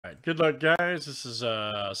right, good luck, guys. This is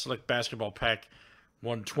Select Basketball Pack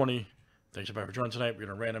 120. Thanks everybody for joining tonight. We're going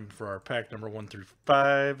to random for our pack number 1 through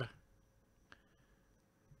 5.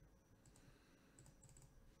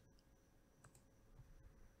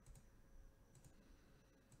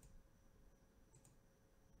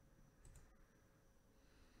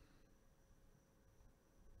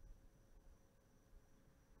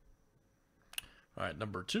 All right,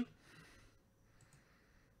 number 2.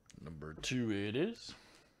 Number 2 it is.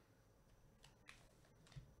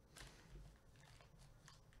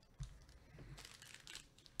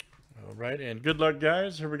 All right, and good luck,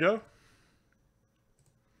 guys. Here we go.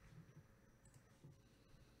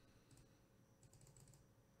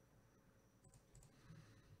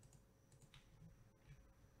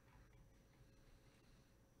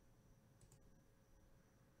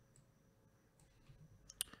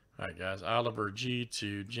 All right, guys. Oliver G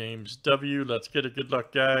to James W. Let's get it. Good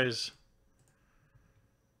luck, guys.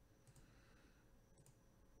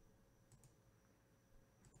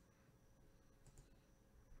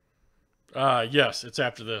 Yes, it's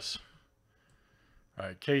after this. All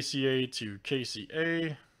right, KCA to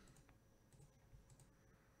KCA.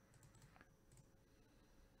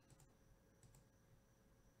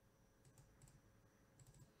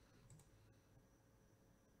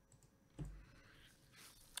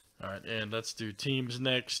 All right, and let's do teams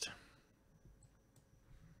next.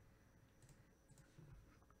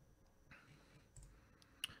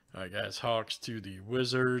 All right, guys. Hawks to the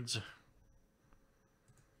Wizards.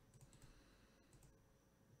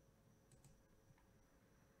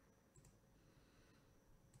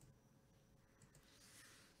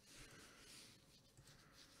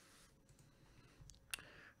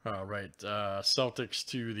 All right, Celtics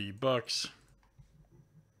to the Bucks.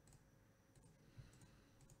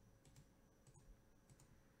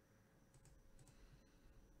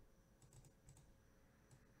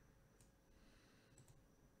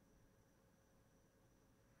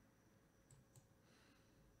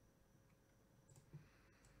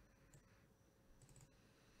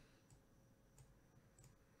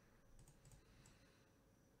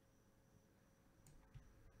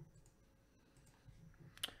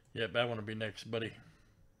 Yep, I want to be next, buddy.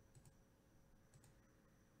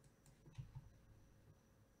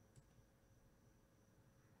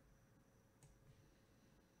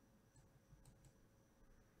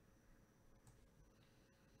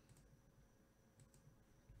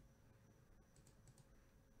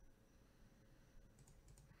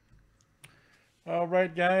 All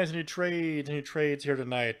right, guys. Any trades? Any trades here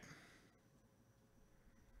tonight?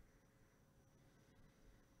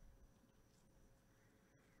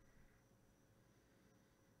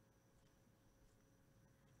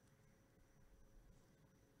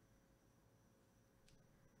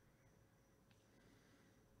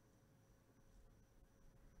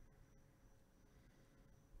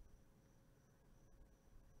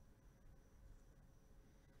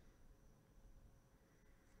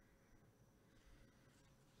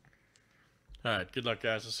 All right, good luck,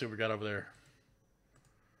 guys. Let's see what we got over there.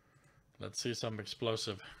 Let's see something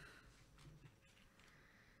explosive.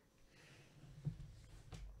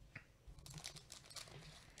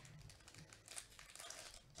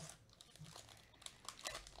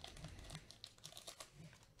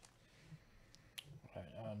 All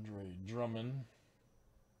right, Andre Drummond.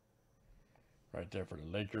 Right there for the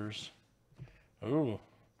Lakers. Ooh,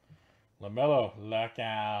 LaMelo,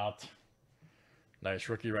 lockout. Nice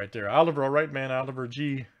rookie right there. Oliver, all right, man. Oliver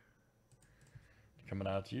G. Coming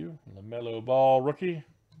out to you. LaMelo Ball rookie.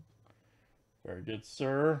 Very good,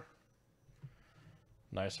 sir.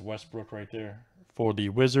 Nice Westbrook right there for the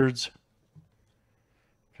Wizards.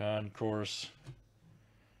 Concourse.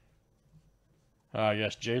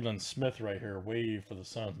 Yes, Jalen Smith right here. Wave for the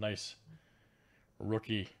Suns. Nice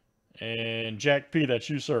rookie. And Jack P,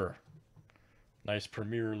 that's you, sir. Nice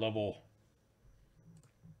premier level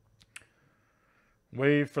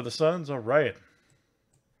wave for the Suns. All right.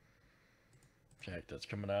 Jack, that's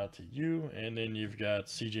coming out to you. And then you've got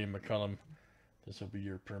CJ McCollum. This will be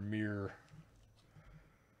your premier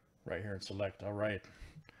right here in Select. All right.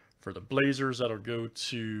 For the Blazers, that'll go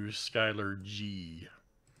to Skylar G.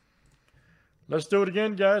 Let's do it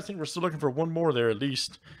again, guys. I think we're still looking for one more there at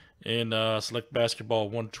least in Select Basketball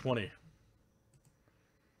 120.